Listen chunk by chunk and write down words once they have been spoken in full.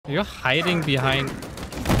You're hiding behind...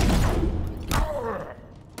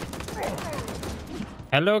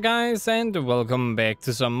 Hello guys, and welcome back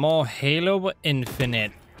to some more Halo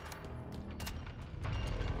Infinite.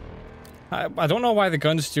 I don't know why the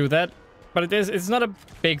guns do that, but it's not a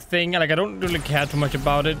big thing. Like, I don't really care too much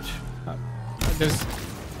about it. I just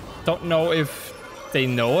don't know if they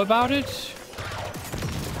know about it.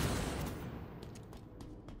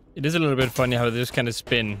 It is a little bit funny how they just kind of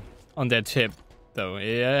spin on their tip, though.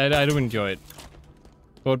 Yeah, I do enjoy it.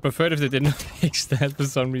 I would prefer it if they didn't fix that for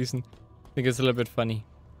some reason. I think it's a little bit funny.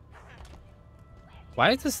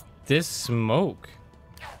 Why does this smoke?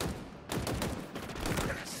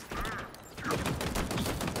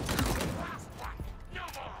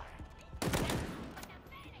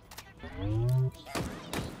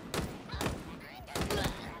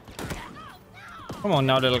 Come on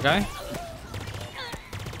now, little guy.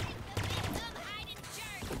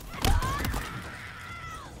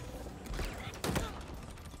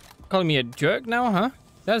 Call me a jerk now, huh?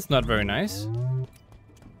 That's not very nice.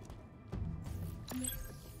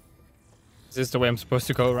 Is this the way I'm supposed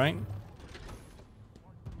to go, right?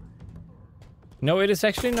 No, it is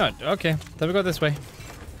actually not. Okay, then we go this way.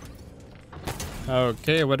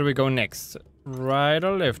 Okay, where do we go next? Right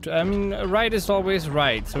or left? I mean, right is always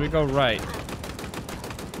right, so we go right.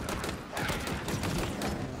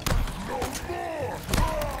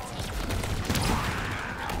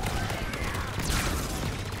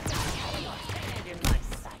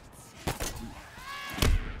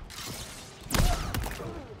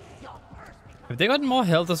 Have they got more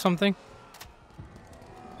health or something?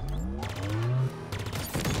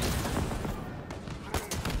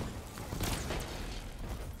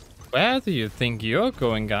 Where do you think you're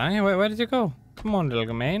going, guy? Where did you go? Come on,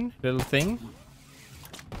 little man. Little thing.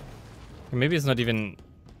 Maybe it's not even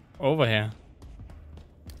over here.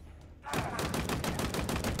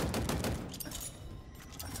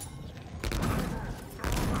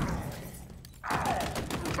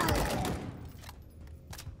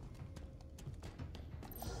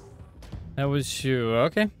 That was you.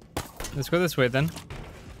 Okay. Let's go this way then.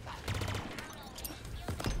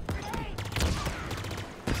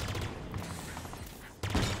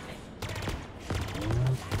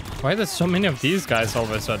 Why are there so many of these guys all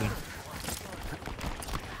of a sudden?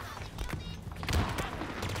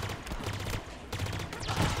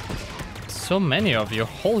 So many of you.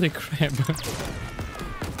 Holy crap.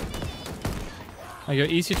 Like, you're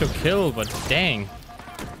easy to kill, but dang.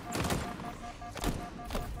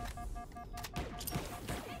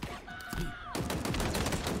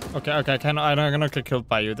 Okay, I'm gonna get killed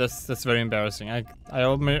by you. That's very embarrassing.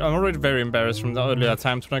 I'm already very embarrassed from the earlier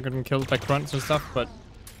times when I got killed by grunts and stuff, but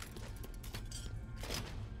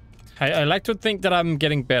I like to think that I'm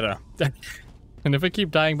getting better. And if I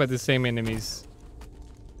keep dying by the same enemies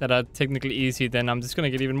that are technically easy, then I'm just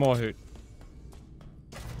gonna get even more hurt.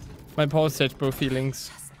 My poor Sedgebro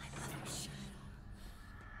feelings.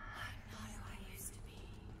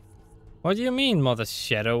 What do you mean, Mother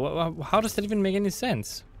Shadow? How does that even make any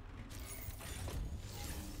sense?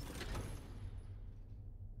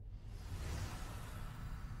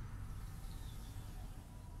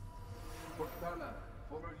 CORTANA,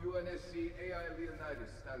 former UNSC AI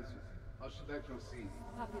Leonidas stands with you. How should I proceed?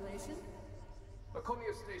 Population?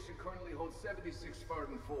 Laconia Station currently holds 76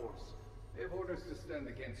 Spartan 4s. They have orders to stand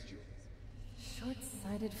against you.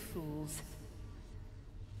 Short-sighted fools.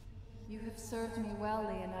 You have served me well,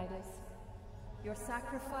 Leonidas. Your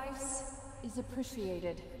sacrifice is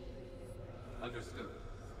appreciated. Understood.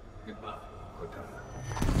 Goodbye, CORTANA.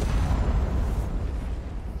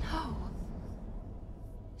 No.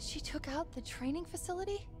 She took out the training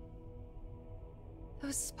facility?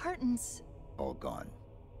 Those Spartans... All gone.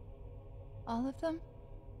 All of them?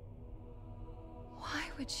 Why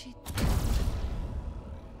would she...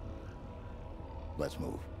 Let's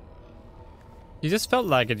move. You just felt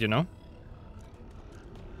like it, you know?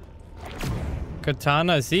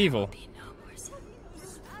 Cortana is evil.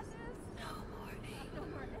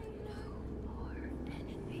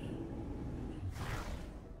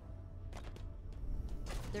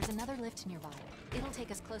 There's another lift nearby. It'll take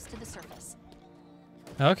us close to the surface.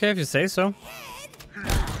 Okay, if you say so.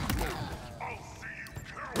 I'll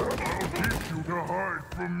teach you to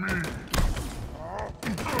hide from me.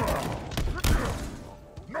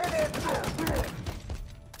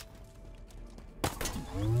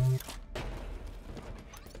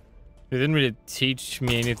 You didn't really teach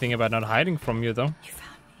me anything about not hiding from you, though. You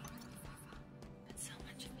found me. But so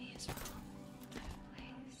much of me is wrong.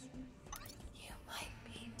 Please. You might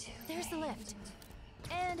be too. There's the lift.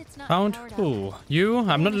 And it's not Found powered up. who? You?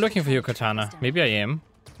 I'm not looking for your Cortana. Maybe I am.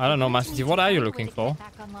 I don't know, Master Chief. What are you looking for?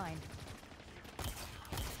 Back online.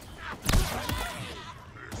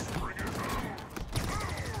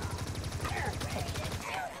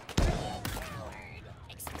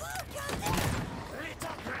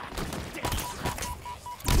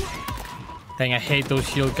 Dang, I hate those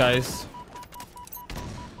shield guys.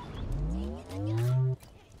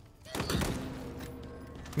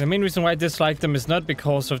 The main reason why I dislike them is not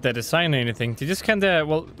because of their design or anything. They just kinda,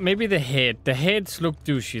 well, maybe the head. The heads look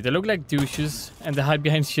douchey. They look like douches, and they hide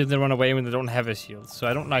behind shields and run away when they don't have a shield. So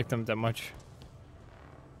I don't like them that much.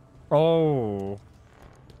 Oh.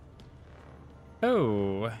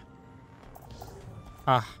 Oh.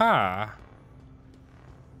 Aha.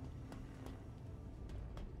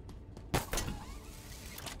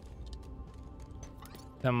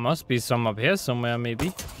 There must be some up here somewhere,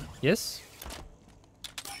 maybe. Yes?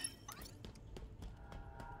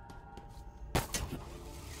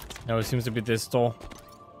 No, it seems to be this door.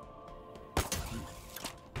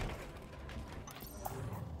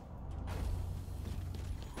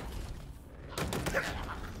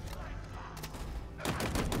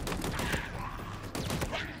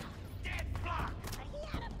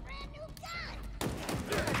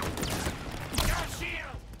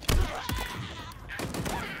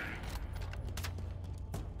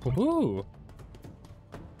 Ooh.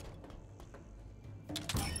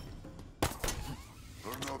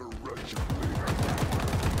 Another wretched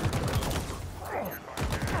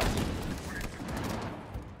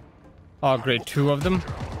Oh, great. 2 of them.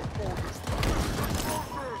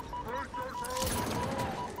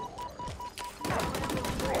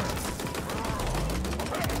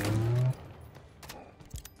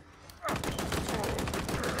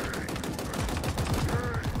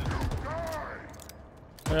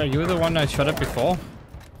 Are you the one I shot at before?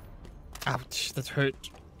 Ouch, that hurt.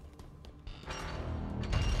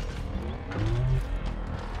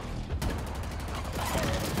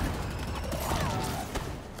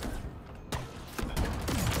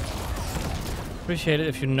 Appreciate it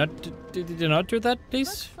if you not did you not do that, please?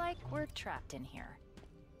 Looks like we're trapped in here.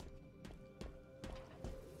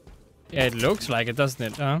 Yeah, it looks like it, doesn't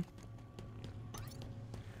it? Huh?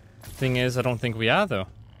 Thing is, I don't think we are though.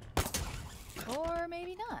 Or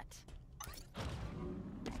maybe not.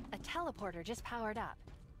 A teleporter just powered up.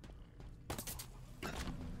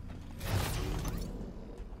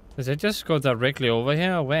 Does it just go directly over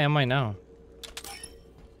here? Or where am I now?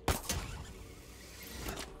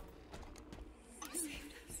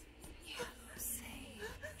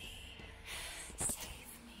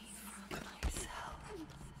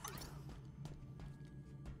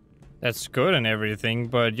 That's good and everything,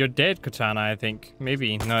 but you're dead, Cortana, I think.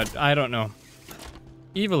 Maybe not. I don't know.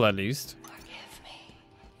 Evil, at least. Forgive me.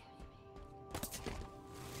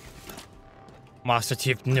 Master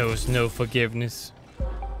Chief knows no forgiveness.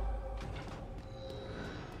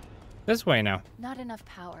 This way now. Not enough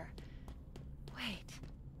power. Wait,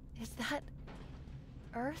 is that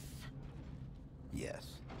Earth? Yes.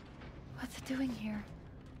 What's it doing here?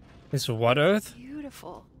 This what Earth?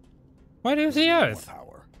 Beautiful. Why do you see More Earth? power.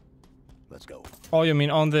 Let's go. Oh, you mean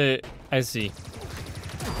on the... I see.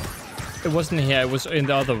 It wasn't here, it was in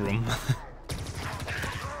the other room.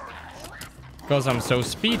 Because I'm so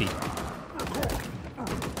speedy.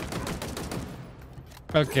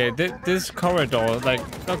 Okay, this corridor, like...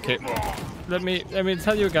 Okay, let me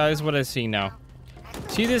tell you guys what I see now.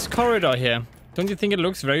 See this corridor here? Don't you think it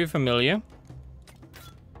looks very familiar?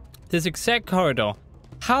 This exact corridor.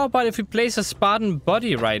 How about if we place a Spartan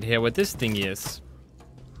body right here where this thing is?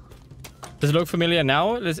 Does it look familiar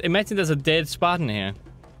now? Let's imagine there's a dead Spartan here.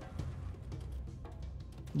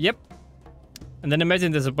 Yep. And then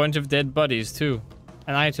imagine there's a bunch of dead bodies too.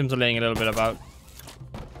 And items are laying a little bit about.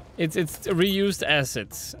 It's reused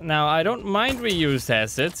assets. Now, I don't mind reused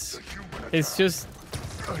assets. It's just...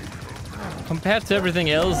 compared to everything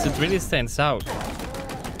else, it really stands out.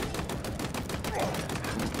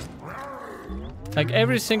 Like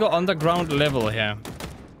every single underground level here.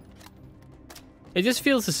 It just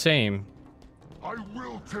feels the same. I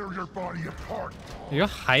will tear your body apart. You're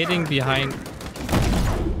hiding behind...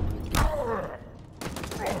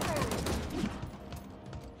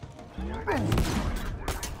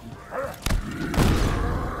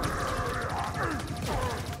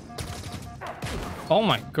 Oh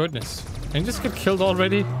my goodness. Did you just get killed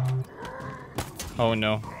already? Oh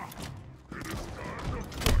no.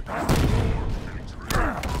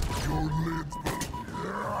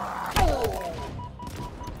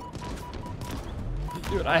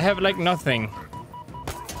 Dude, I have like nothing.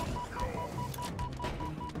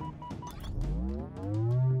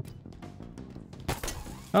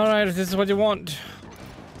 Alright, if this is what you want.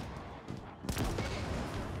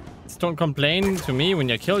 don't complain to me when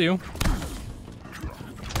I kill you.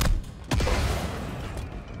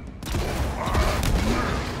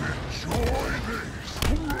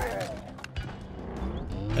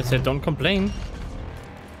 I said don't complain.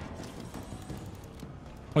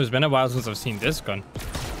 Oh, it's been a while since I've seen this gun.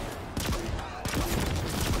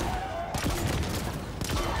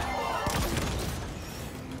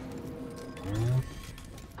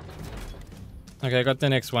 Okay, I got the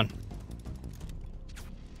next one.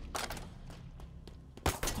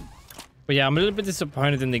 But yeah, I'm a little bit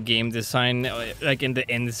disappointed in the game design, like in the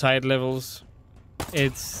inside levels.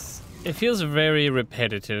 It feels very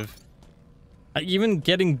repetitive. Even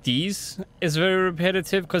getting these is very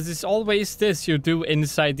repetitive because it's always this you do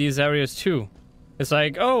inside these areas too. It's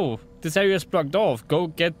like, oh, this area is blocked off. Go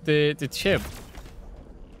get the chip.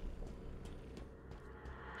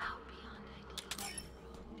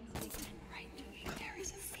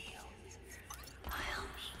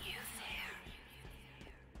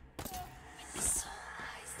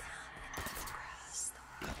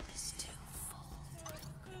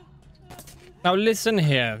 Now listen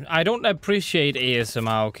here, I don't appreciate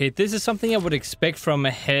ASMR, okay? This is something I would expect from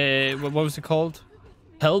a what was it called?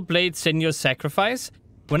 Hellblade: Senua's Sacrifice.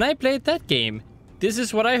 When I played that game, this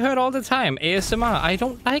is what I heard all the time. ASMR. I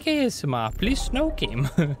don't like ASMR. Please no game.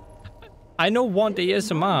 I don't want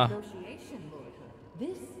ASMR.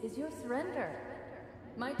 This is your surrender.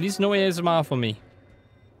 Please no ASMR for me.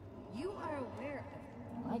 You are aware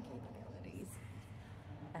of my capabilities,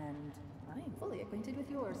 and I am fully acquainted with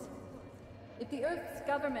yours. If the Earth's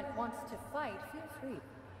government wants to fight, feel free.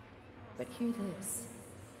 But hear this.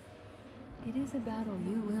 It is a battle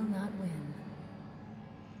you will not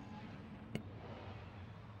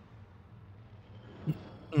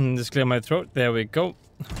win. Just clear my throat. There we go.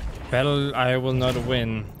 Battle I will not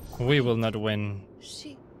win. We will not win.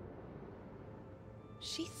 She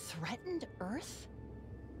threatened Earth?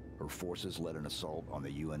 Her forces led an assault on the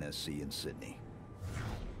UNSC in Sydney.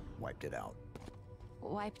 Wiped it out.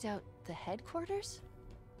 Wiped out the headquarters?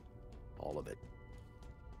 All of it.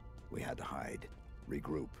 We had to hide,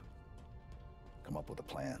 regroup, come up with a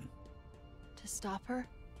plan To stop her?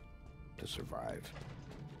 to survive.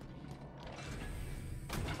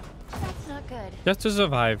 That's not good. Just to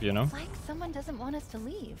survive, you know. It's like someone doesn't want us to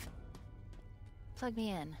leave. Plug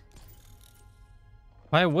me in.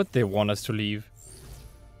 Why would they want us to leave?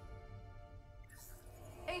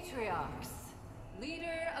 Atriox,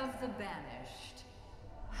 leader of the banished.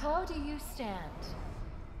 How do you stand?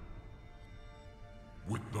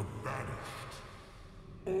 With the banished.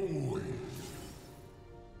 Always.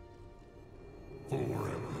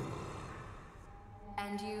 Forever.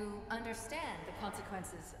 And you understand the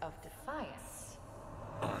consequences of defiance.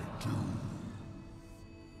 I do.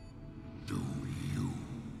 Do you?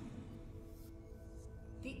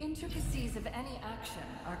 The intricacies of any action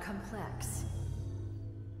are complex.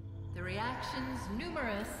 The reactions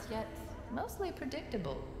numerous, yet mostly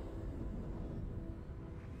predictable.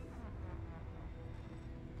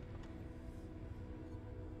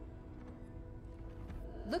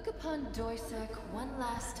 Look upon Doisek one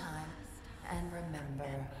last time, and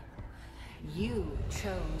remember, you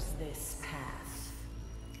chose this path.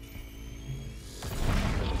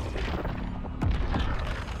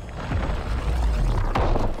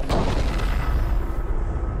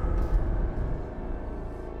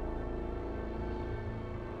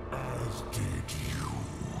 As did you,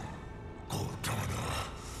 Cortana.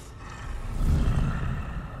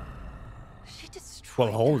 She destroyed Well,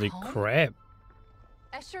 their holy home? crap.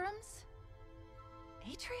 Escherum's?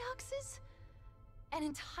 Atriox's? An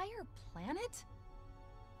entire planet?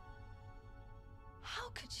 How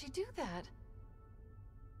could she do that?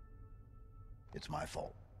 It's my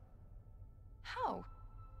fault. How?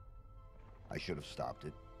 I should have stopped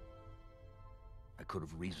it. I could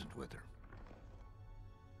have reasoned with her.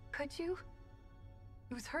 Could you?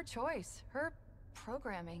 It was her choice, her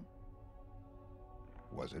programming.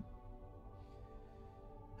 Was it?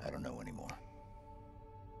 I don't know anymore.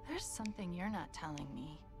 There's something you're not telling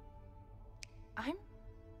me.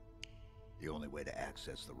 The only way to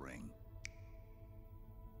access the ring,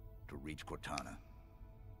 to reach Cortana,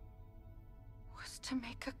 Was to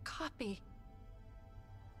make a copy.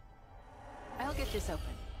 I'll get this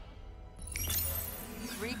open.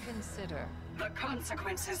 Reconsider. The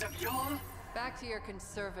consequences of your... Back to your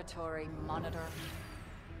conservatory, Monitor.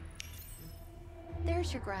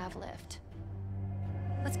 There's your grav lift.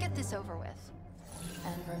 Let's get this over with.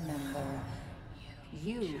 And remember,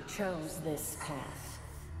 you chose this path.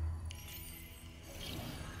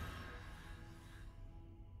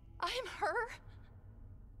 I'm her?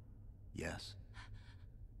 yes.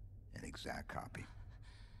 An exact copy.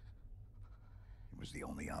 was the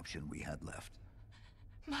only option we had left.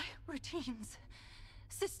 My routines,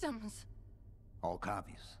 systems. All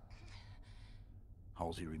copies.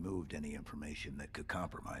 Halsey removed any information that could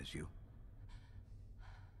compromise you.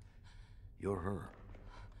 You're her.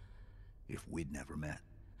 If we'd never met.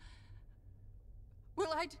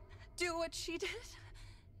 Will I do what she did?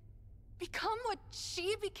 Become what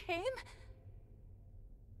she became?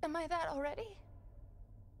 Am I that already?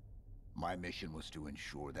 My mission was to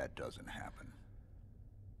ensure that doesn't happen.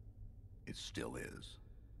 It still is.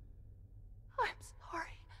 I'm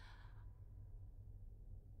sorry.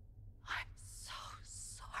 I'm so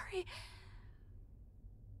sorry.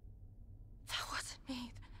 That wasn't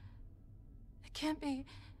me. It can't be.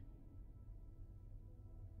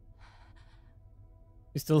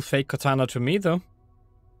 You still fake Cortana to me, though.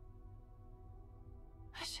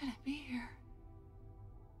 I shouldn't be here.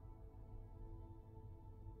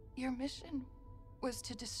 Your mission was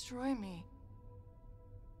to destroy me.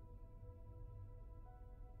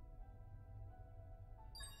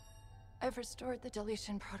 I've restored the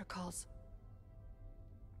deletion protocols.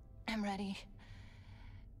 I'm ready.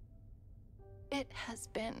 It has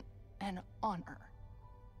been an honor.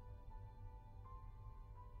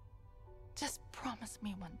 Just promise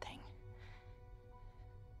me one thing.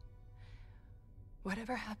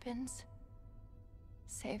 Whatever happens,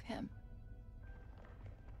 save him.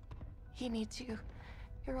 He needs you.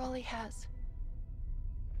 You're all he has.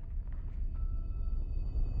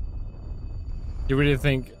 You really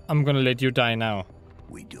think I'm gonna let you die now?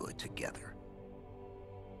 We do it together.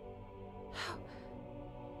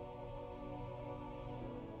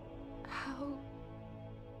 How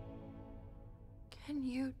can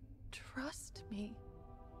you trust me?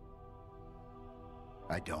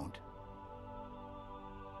 I don't.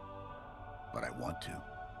 But I want to.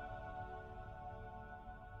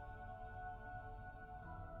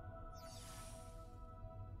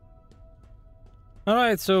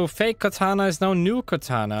 Alright, so fake Cortana is now new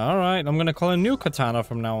Cortana. Alright, I'm gonna call her new Cortana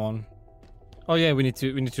from now on. Oh yeah, we need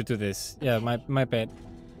to do this. Yeah, my bad.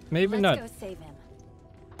 Maybe Let's not. go save him.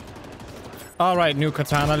 Alright, new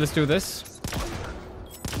Cortana, let's do this.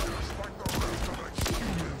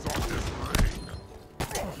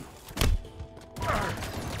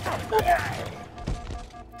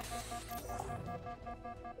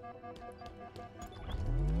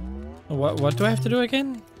 What do I have to do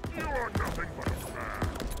again?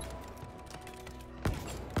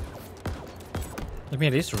 Let me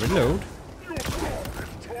at least reload.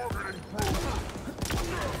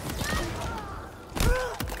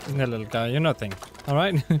 That little guy, you're nothing.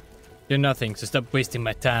 Alright? You're nothing, so stop wasting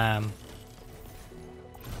my time.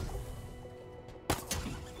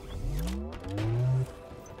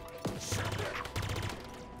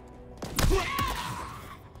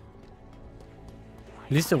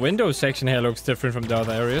 At least the Windows section here looks different from the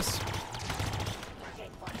other areas.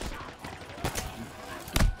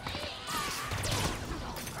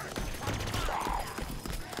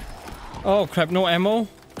 Oh crap, no ammo.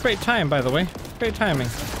 Great time, by the way. Great timing.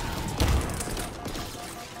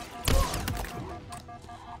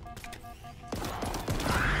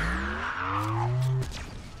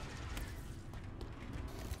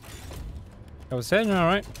 That was it,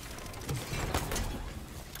 alright.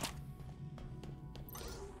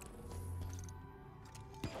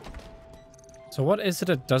 So what is it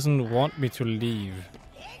that doesn't want me to leave?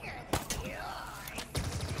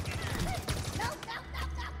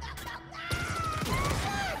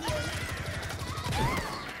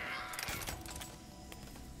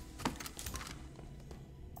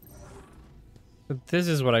 But this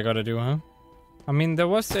is what I gotta do, huh? I mean, there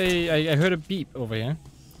was I heard a beep over here.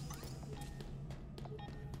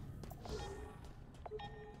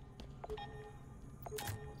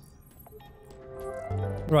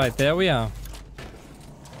 Right, there we are.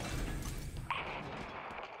 How long has the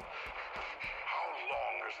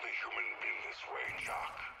human been this way,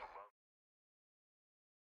 Jock?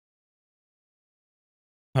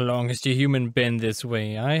 How long has the human been this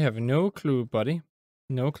way? I have no clue, buddy.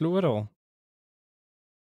 No clue at all.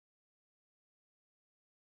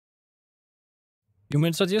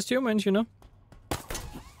 Humans are just humans, you know?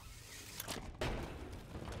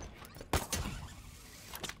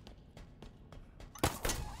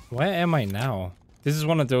 Where am I now? This is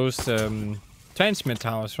one of those transmit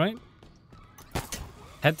towers, right?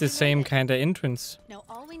 Had the same kind of entrance. No,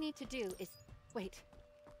 all we need to do is wait.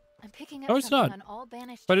 I'm picking up No, it's something not. on all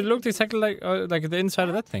banished. But it looked frequencies. exactly like the inside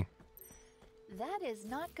of that thing. That is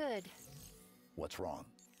not good. What's wrong?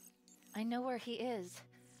 I know where he is.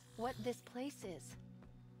 What this place is.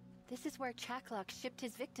 This is where Chaklock shipped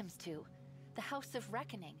his victims to. The House of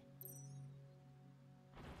Reckoning.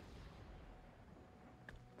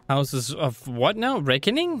 Houses of what now?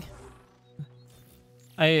 Reckoning?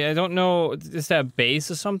 I don't know. Is there a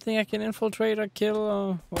base or something I can infiltrate or kill?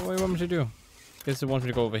 Or what do you want me to do? Guess it wants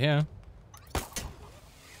me to go over here.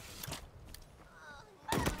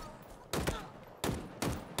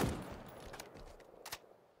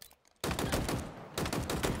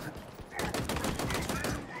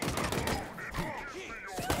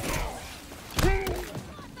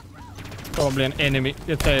 Probably an enemy.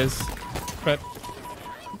 It is. Crap.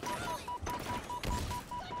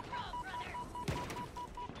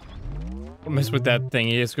 Don't mess with that thing.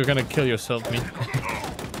 Yes, you're gonna kill yourself, me.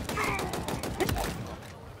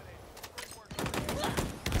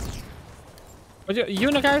 But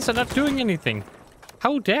you guys are not doing anything.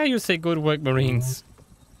 How dare you say good work, Marines?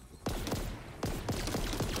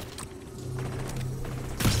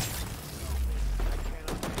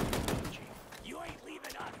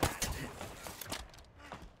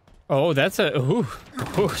 Oh, that's a ooh,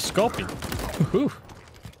 scorpion. Ooh.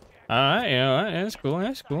 Alright, yeah, that's cool,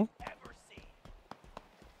 that's cool.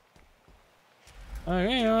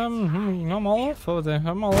 Okay, I'm all for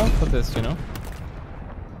this, you know.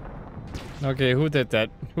 Okay, who did that?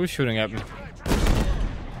 Who's shooting at me?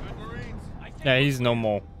 Yeah, he's no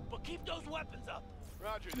more.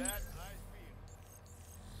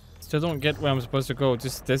 Still don't get where I'm supposed to go.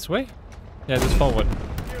 Just this way? Yeah, just forward.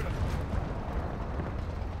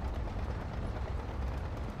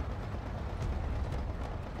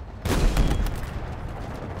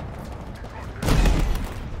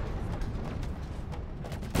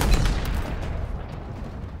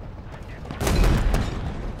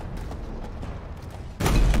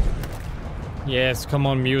 Yes, come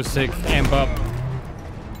on, music, amp up.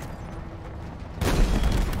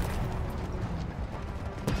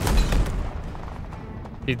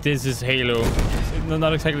 This is Halo.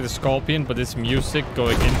 Not exactly the Scorpion, but this music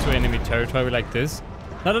going into enemy territory like this.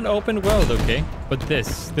 Not an open world, okay? But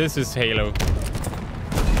this is Halo.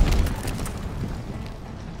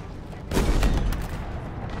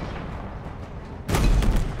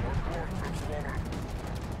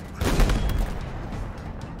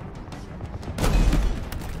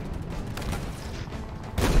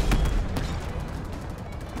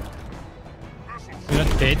 You're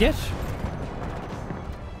not dead yet?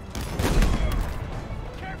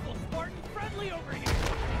 Careful, Spartan! Friendly over here!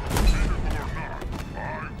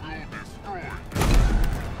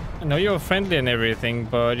 I know you're friendly and everything,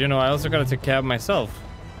 but you know, I also gotta take care of myself.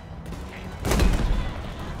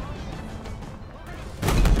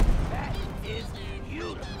 That is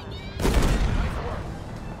beautiful!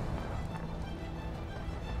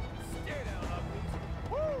 Stay down,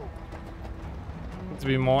 Upbeat. Woo! To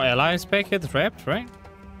be more allies back here trapped, right?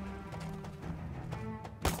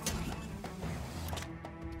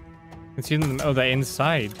 It's in them. Oh, they're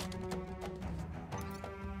inside.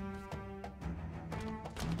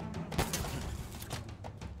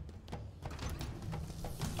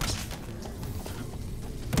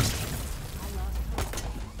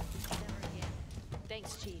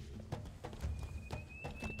 Thanks, Chief.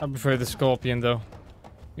 I prefer the Scorpion though.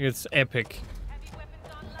 It's epic.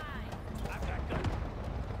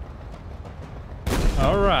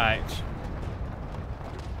 Alright.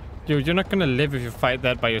 Dude, you're not gonna live if you fight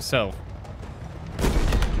that by yourself.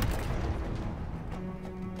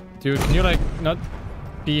 Dude, can you like not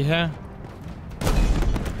be here?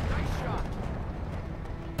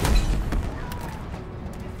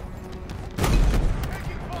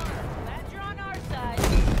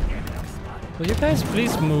 Will you guys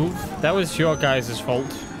please move? That was your guys'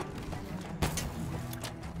 fault.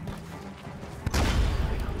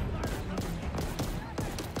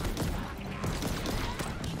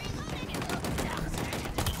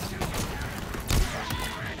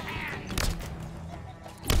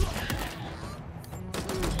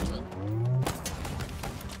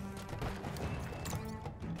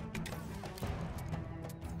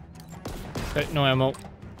 Okay, no ammo.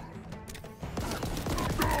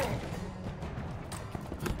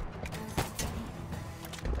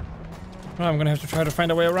 Oh, I'm gonna have to try to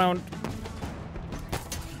find a way around.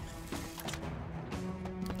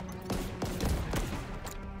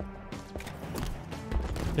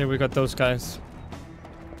 Here we got those guys.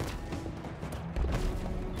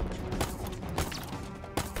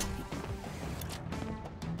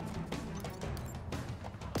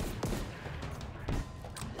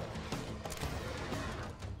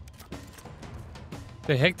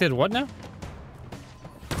 The heck did what now?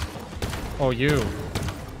 Oh, you.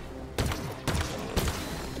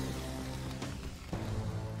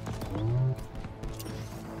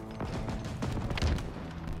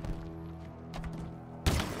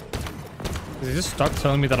 Is he just stuck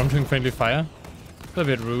telling me that I'm doing friendly fire? A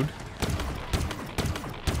bit rude.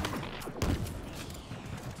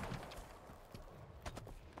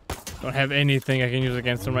 Don't have anything I can use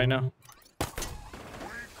against him right now.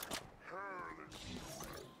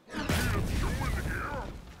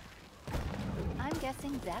 I'm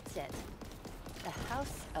guessing that's it. The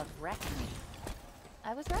House of Reckoning.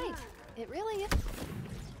 I was right. It really is.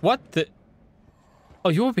 What the? Oh,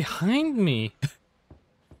 you were behind me.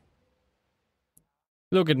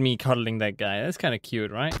 Look at me cuddling that guy. That's kind of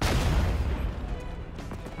cute, right?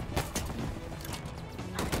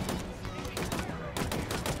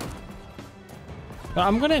 But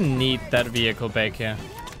I'm gonna need that vehicle back here.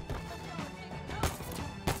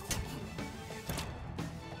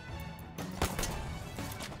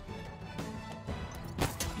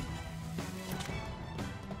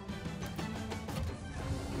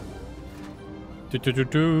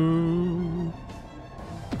 Do.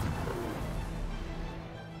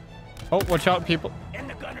 Oh, watch out, people. In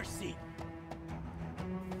the gunner's seat.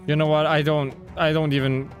 You know what? I don't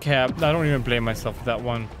even care. I don't even blame myself for that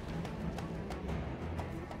one.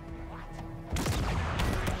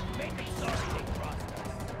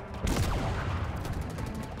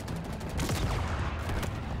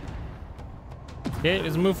 Okay,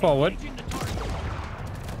 let's move forward.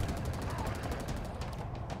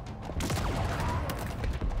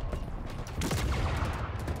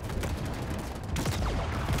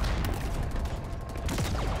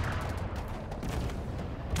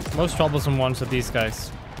 Most troublesome ones are these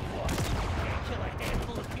guys.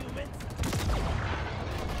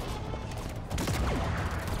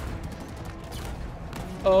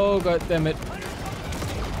 Oh, god damn it.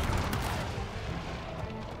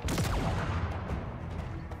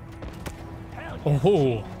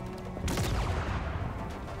 Oh.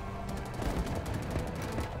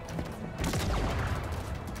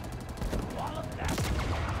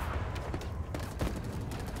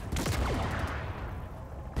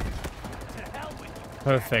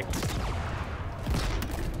 Perfect.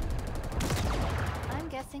 I'm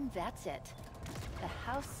guessing that's it. The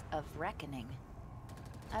House of Reckoning.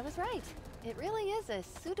 I was right. It really is a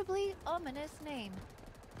suitably ominous name.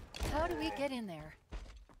 How do we get in there?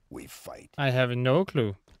 We fight. I have no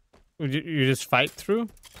clue. You just fight through?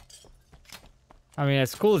 I mean,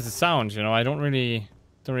 as cool as it sounds, you know, I don't really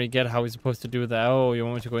get how we're supposed to do that. Oh, you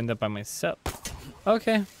want me to go in there by myself?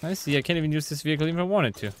 Okay, I see. I can't even use this vehicle even if I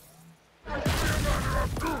wanted to.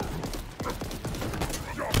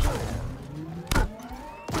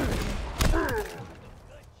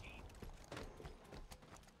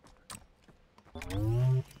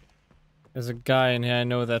 There's a guy in here, I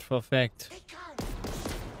know that for a fact.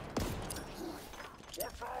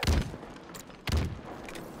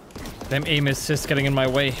 Damn aim assist getting in my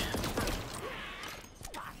way.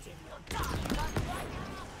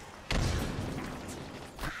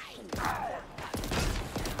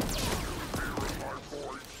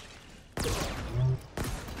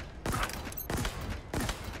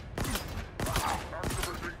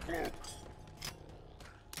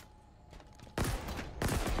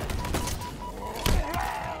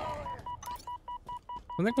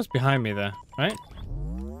 Something was behind me there, right?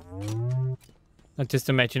 Not just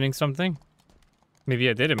imagining something. Maybe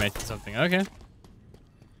I did imagine something. Okay.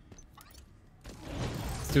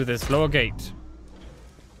 Let's do this. Lower gate.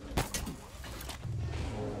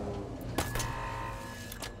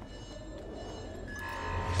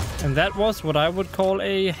 And that was what I would call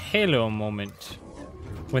a Halo moment.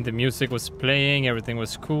 When the music was playing, everything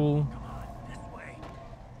was cool.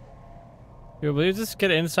 Yo, will you just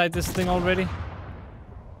get inside this thing already?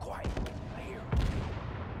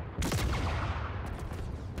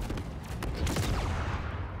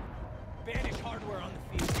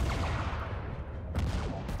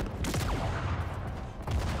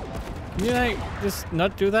 Can you like just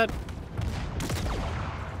not do that?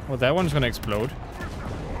 Well, that one's gonna explode.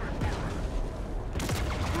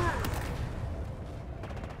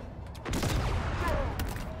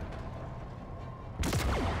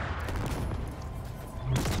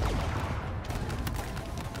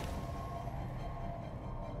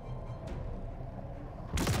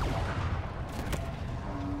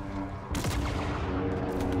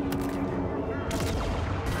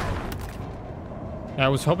 I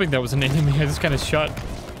was hoping that was an enemy. I just kind of shot.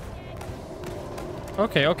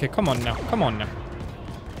 Okay, okay, come on now. Come on now.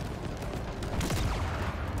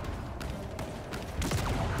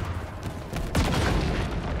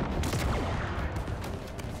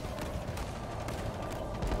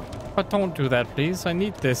 But don't do that, please. I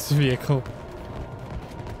need this vehicle.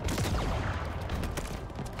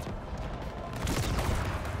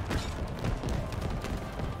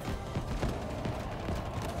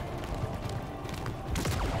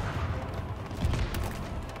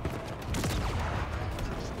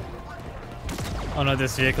 Oh no,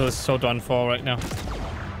 this vehicle is so done for right now.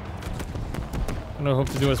 I'm gonna hope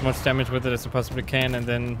to do as much damage with it as I possibly can, and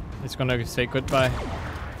then it's gonna say goodbye.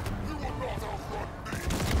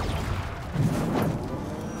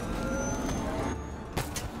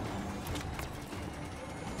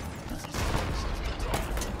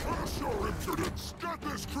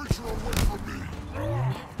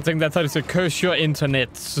 I think that's how it's a curse your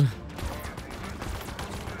internets.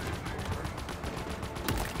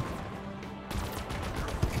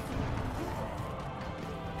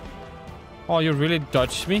 Oh, you really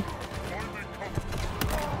dodged me?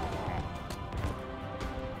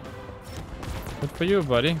 Good for you,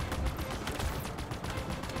 buddy.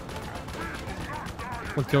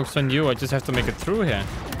 What joke's on you? I just have to make it through here.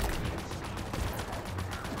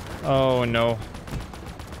 Oh no.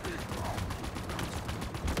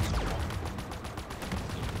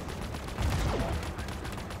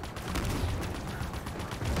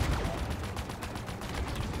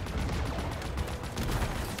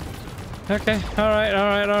 Okay,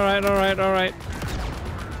 alright.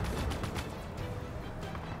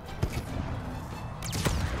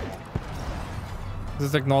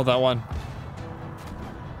 Just ignore that one.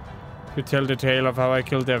 You tell the tale of how I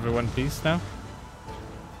killed everyone, please, now.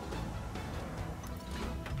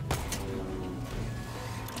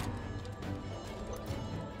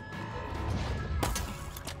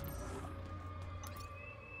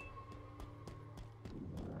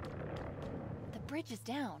 The bridge is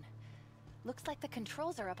down. Looks like the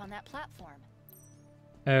controls are up on that platform.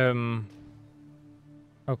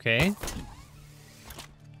 Okay.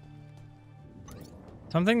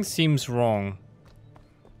 Something seems wrong.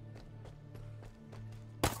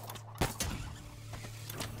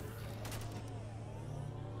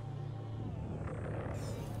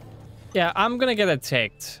 Yeah, I'm gonna get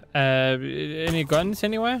attacked. Any guns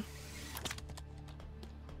anywhere?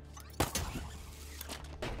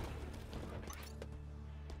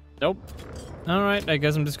 Nope. Alright, I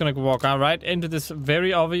guess I'm just gonna walk out right into this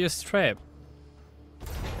very obvious trap.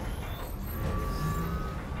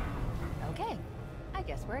 Okay, I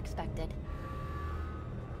guess we're expected.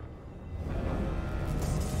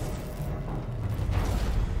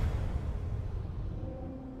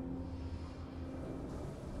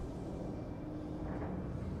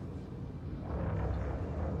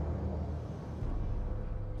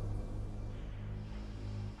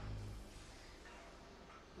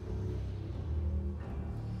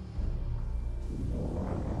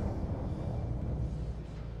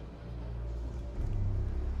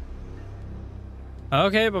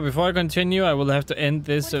 Okay, but before I continue, I will have to end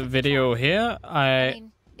this video here. I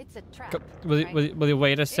mean, it's a trap. Will you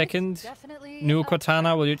wait a second? New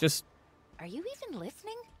Cortana, will you just... Are you even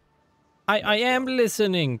listening? I am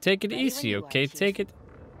listening. Take it easy, okay? Take it...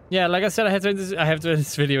 Yeah, like I said, I have to end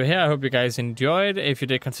this video here. I hope you guys enjoyed. If you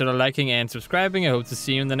did, consider liking and subscribing. I hope to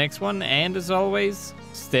see you in the next one. And as always,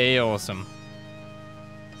 stay awesome.